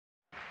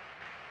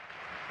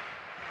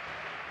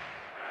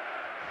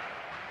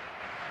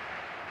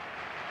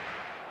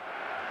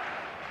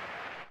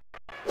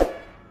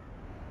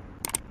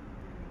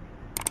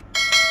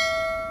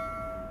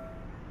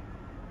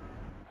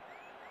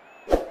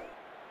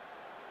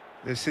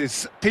This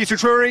is Peter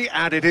Drury,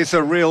 and it is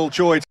a real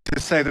joy to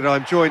say that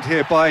I'm joined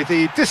here by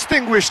the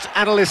distinguished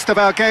analyst of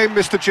our game,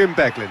 Mr. Jim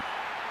Beglin.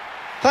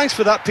 Thanks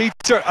for that,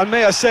 Peter, and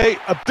may I say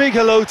a big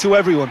hello to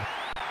everyone.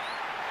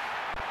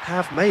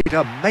 Have made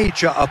a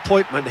major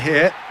appointment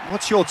here.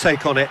 What's your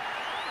take on it?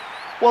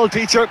 Well,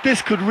 Peter,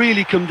 this could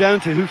really come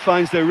down to who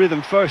finds their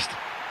rhythm first.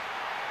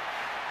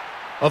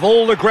 Of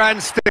all the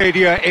grand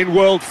stadia in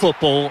world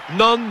football,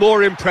 none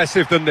more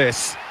impressive than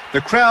this.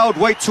 The crowd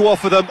wait to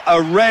offer them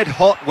a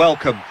red-hot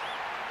welcome.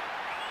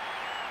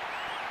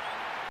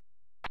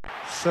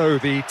 So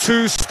the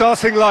two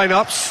starting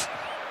lineups.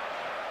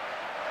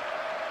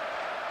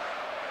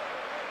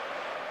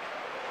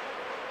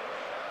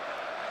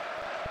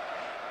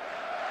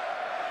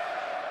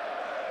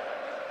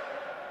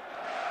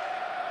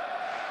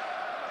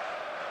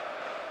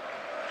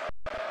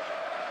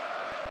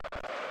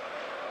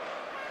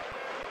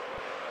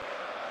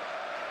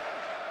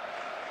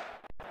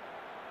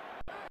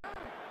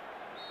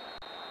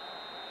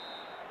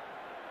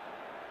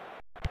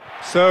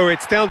 So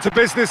it's down to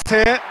business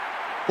here.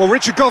 Well,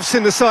 Richard Goff's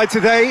in the side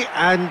today,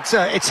 and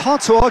it's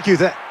hard to argue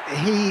that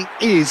he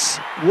is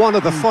one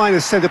of the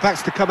finest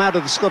centre-backs to come out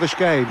of the Scottish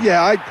game.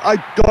 Yeah, I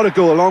got to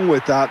go along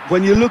with that.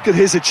 When you look at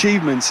his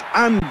achievements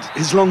and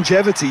his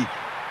longevity,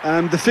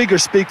 the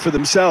figures speak for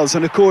themselves.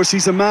 And of course,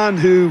 he's a man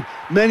who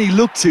many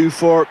look to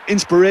for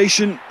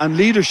inspiration and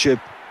leadership.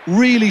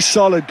 Really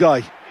solid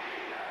guy.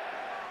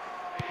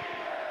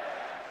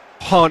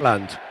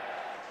 Haaland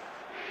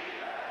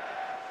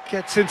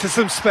gets into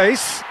some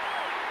space.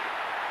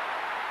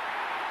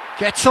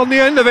 Gets on the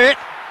end of it.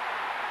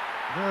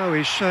 Now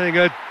he's showing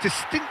a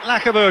distinct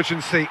lack of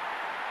urgency.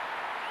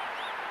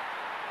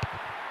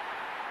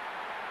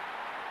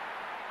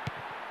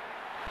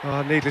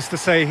 Oh, needless to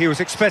say, he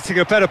was expecting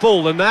a better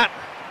ball than that.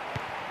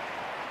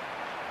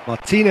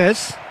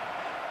 Martinez.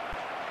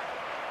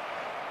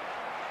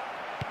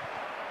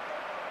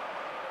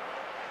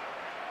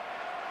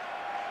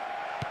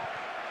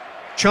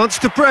 Chance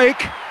to break.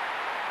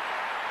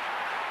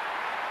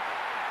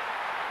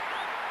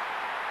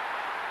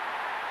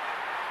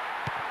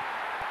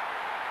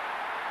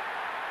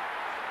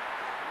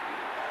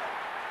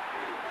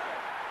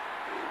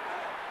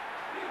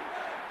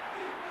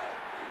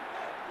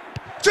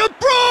 De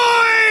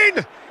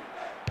Bruyne!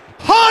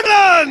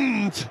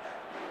 Haaland!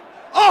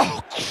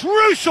 Oh,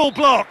 crucial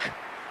block!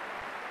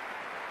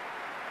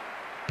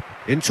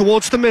 In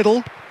towards the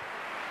middle.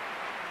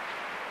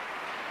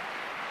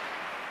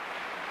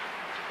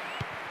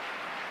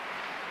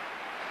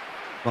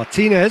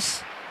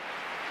 Martinez.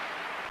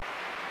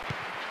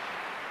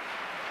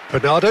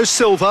 Bernardo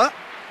Silva.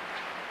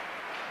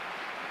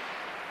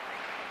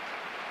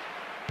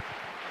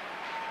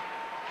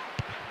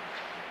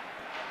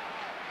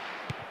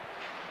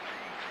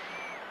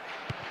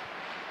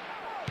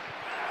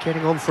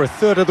 Getting on for a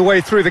third of the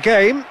way through the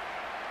game.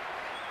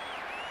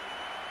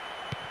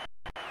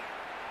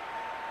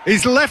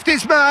 He's left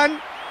his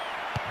man.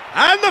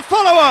 And the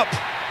follow-up.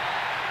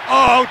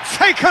 Oh,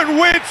 taken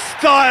with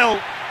style.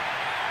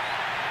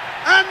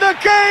 And the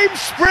game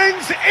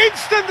springs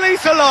instantly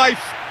to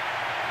life.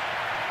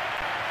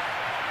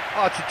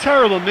 Oh, it's a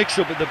terrible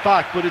mix-up at the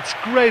back, but it's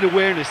great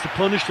awareness to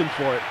punish them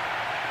for it.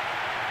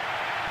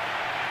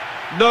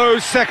 No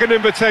second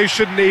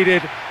invitation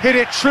needed. Hit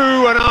it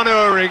true and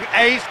unerring.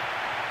 Ace.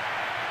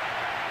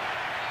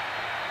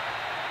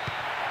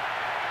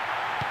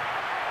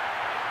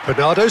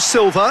 Bernardo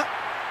Silva.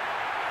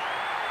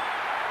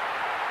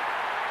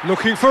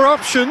 Looking for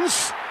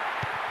options.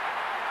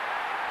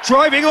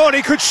 Driving on,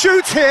 he could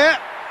shoot here.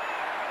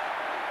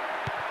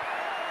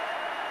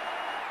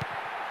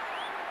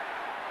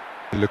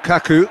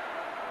 Lukaku.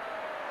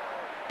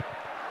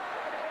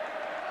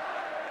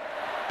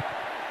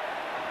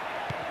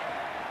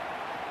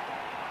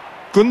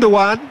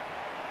 Gundogan.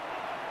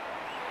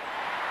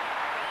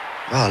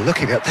 Ah,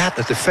 looking at that,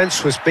 the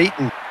defence was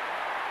beaten.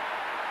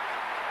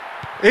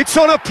 It's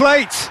on a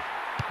plate.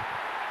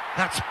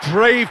 That's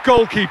brave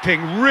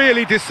goalkeeping,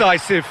 really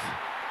decisive.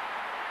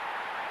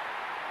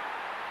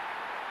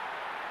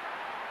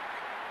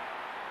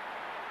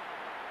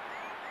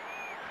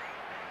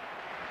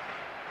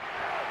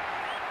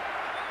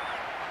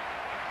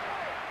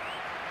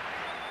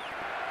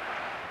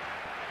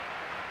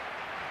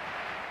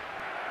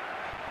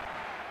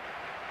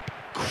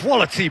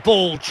 Quality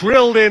ball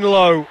drilled in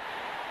low.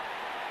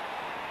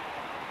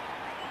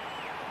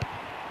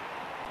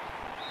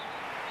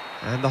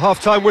 And the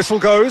half-time whistle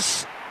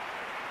goes.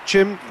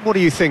 Jim, what are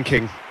you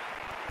thinking?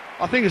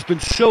 I think it's been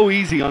so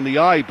easy on the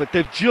eye, but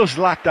they've just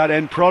lacked that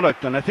end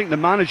product, and I think the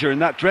manager in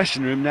that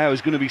dressing room now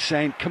is going to be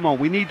saying, come on,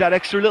 we need that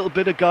extra little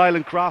bit of guile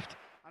and craft.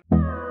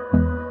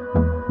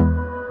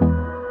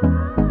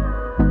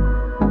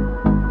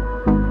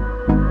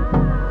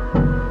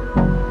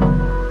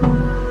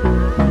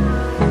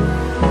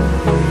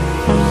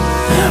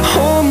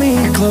 Hold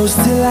me close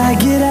till I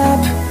get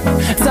up.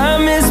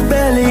 Time is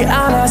barely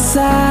on our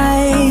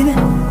side.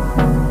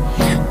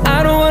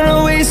 I don't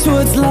wanna waste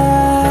what's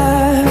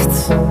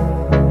left.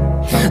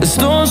 The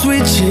storms we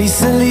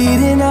chase are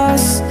leading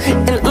us,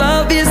 and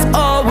love is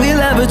all we'll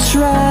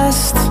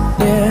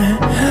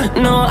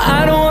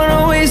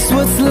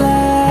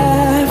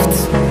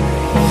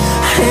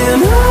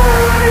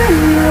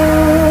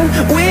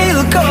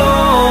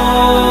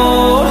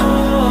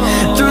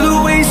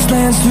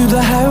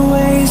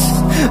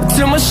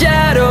till my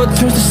shadow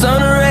turns to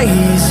sun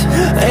rays.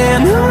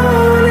 And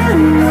on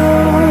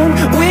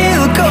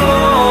we'll go,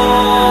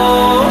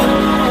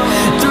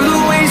 through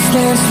the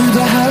wastelands, through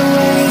the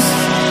highways,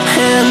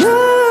 and on.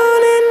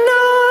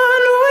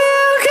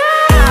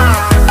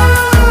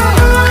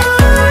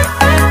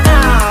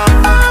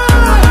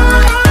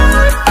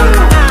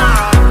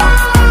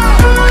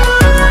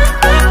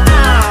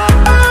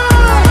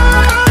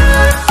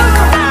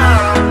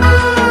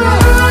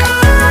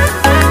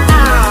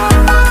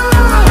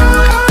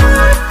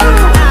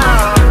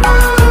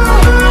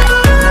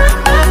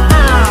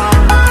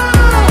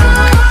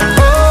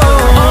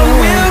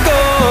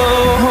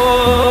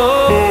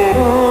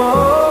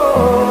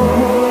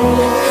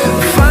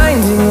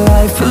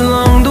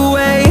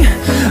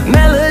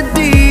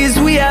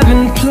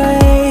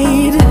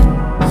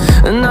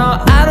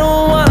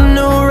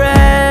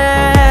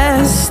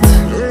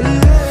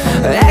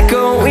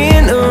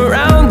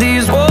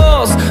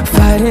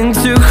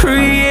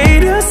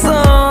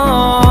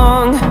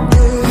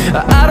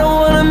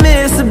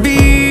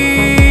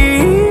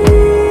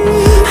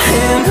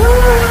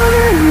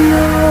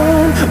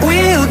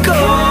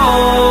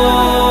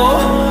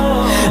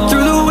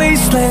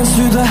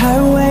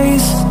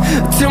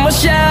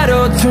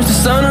 Turns to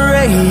sun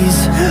rays,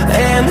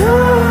 and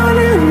on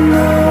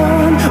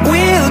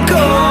we'll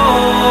go,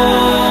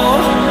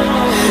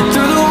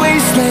 through the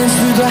wastelands,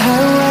 through the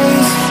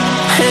highways,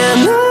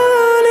 and on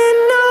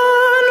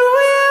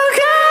we'll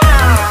go.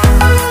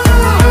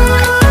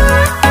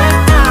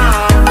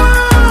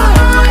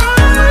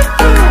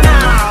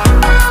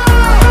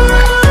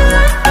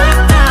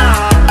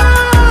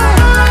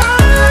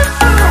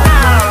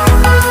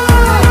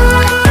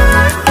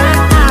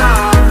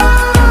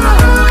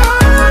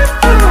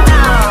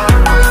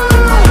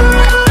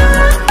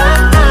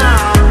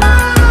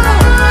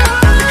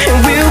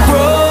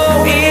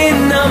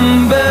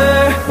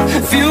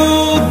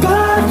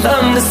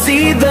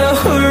 See the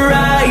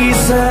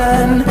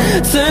horizon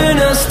turn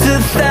us to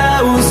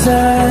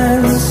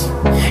thousands,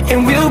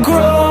 and we'll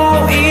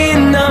grow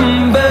in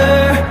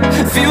number,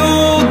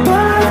 fueled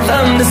by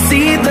them to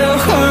see the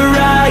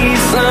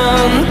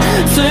horizon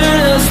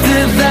turn us to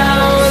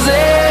thousands.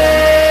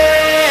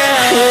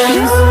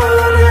 And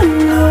on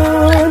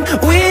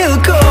we'll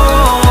go,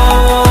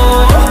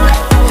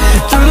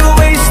 through the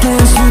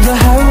wastelands, through the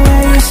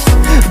highways,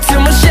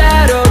 till my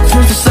shadow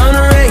turns to sun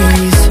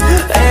rays.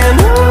 And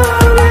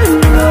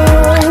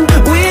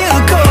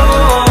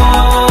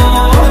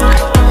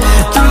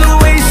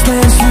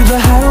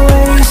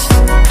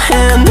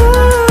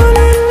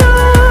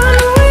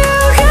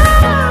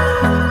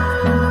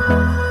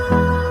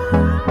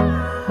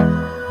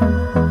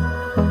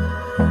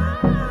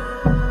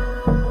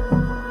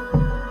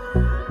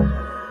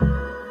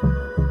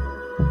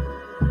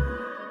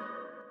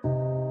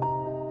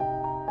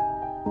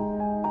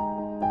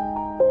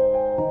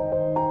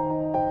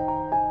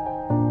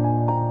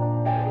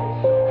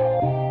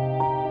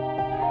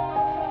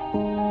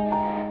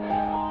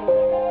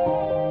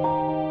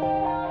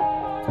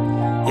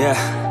yeah,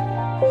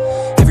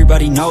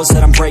 everybody knows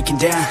that I'm breaking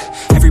down.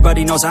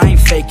 Everybody knows I ain't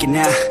faking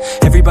now.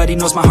 Everybody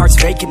knows my heart's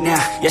vacant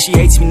now. Yeah, she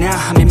hates me now,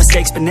 I made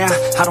mistakes, but now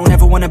I don't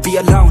ever wanna be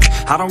alone.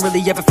 I don't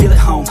really ever feel at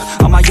home,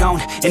 on my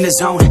own, in the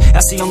zone.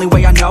 That's the only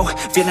way I know,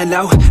 feeling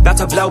low, about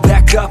to blow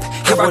back up.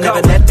 Here I won't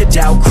ever let the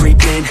doubt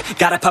creep in.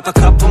 Gotta pop a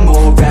couple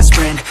more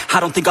aspirin. I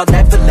don't think I'll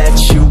ever let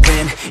you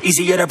in.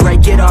 Easier to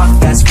break it off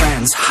best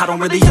friends. I don't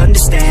really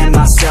understand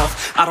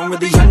myself, I don't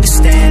really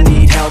understand,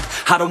 need help.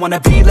 I don't wanna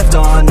be left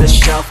on the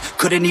shelf.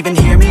 Couldn't even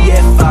hear me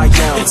if I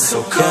yelled. It's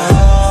so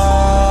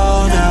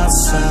cold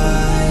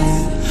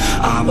outside,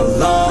 I'm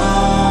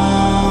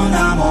alone,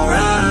 I'm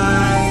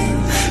alright.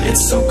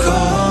 It's so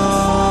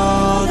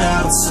cold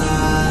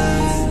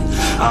outside,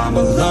 I'm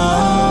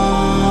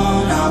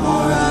alone, I'm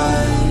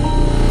alright.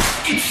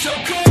 It's so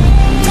cold.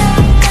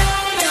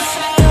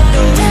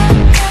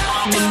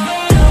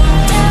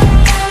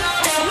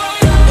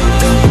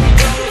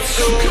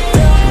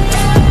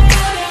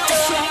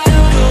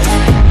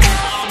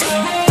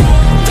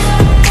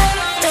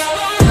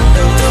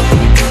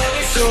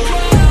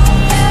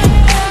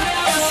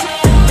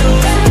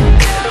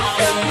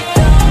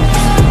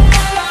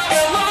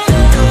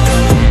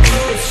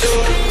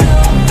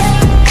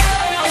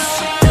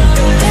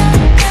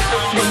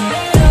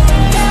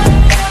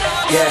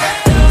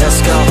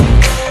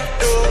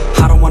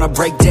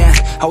 Break down,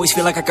 always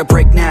feel like I could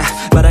break now,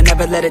 but I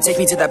never let it take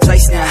me to that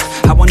place now.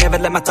 I won't ever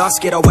let my thoughts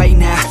get away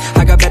now.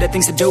 I got better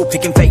things to do,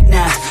 picking fate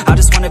now. I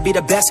just wanna be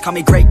the best, call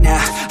me great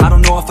now. I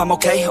don't know if I'm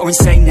okay or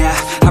insane now.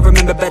 I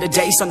remember better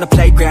days on the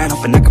playground,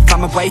 hoping I can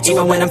find my way to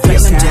even when I'm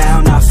feeling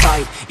down, I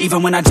fight.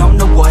 Even when I don't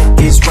know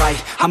what is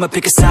right, I'ma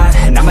pick a side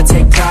and I'ma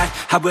take pride.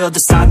 I will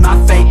decide my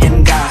fate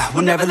and I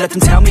will never let them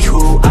tell me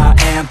who I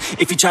am.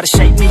 If you try to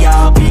shape me,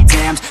 I'll be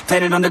damned.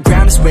 Planet on the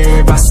ground is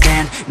where I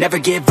stand. Never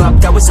give up,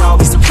 that was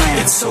always the plan.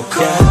 It's so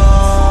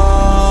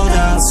cold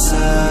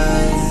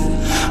outside,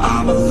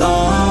 I'm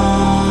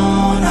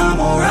alone, I'm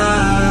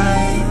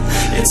alright.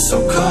 It's so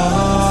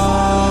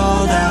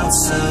cold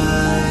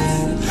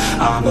outside,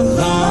 I'm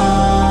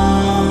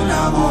alone,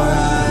 I'm alright.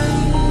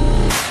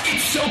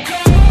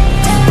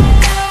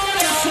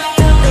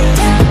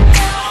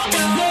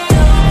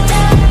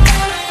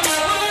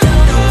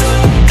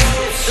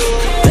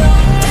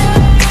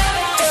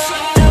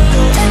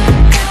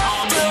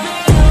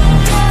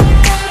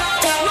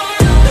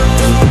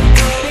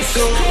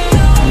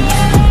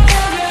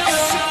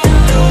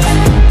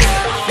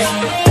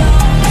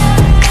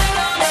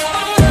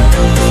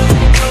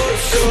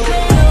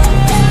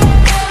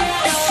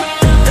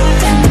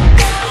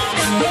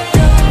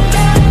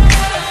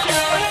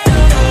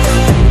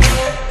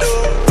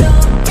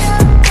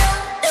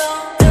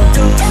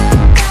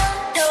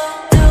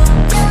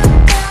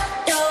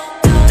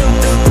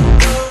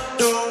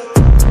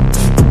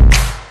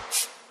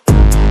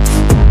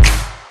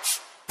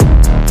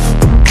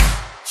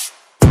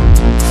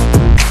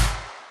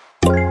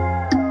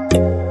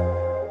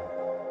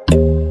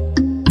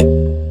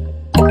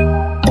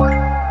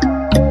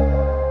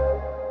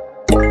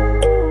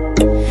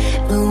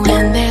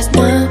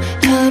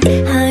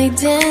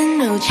 hiding,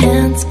 no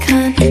chance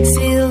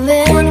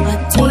concealing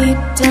what deep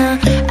down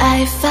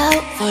I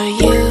felt for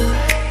you.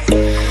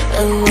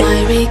 Oh, I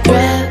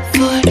regret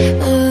for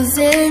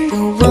losing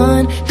the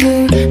one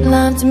who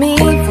loved me,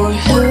 for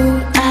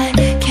who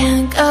I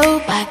can't go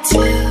back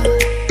to.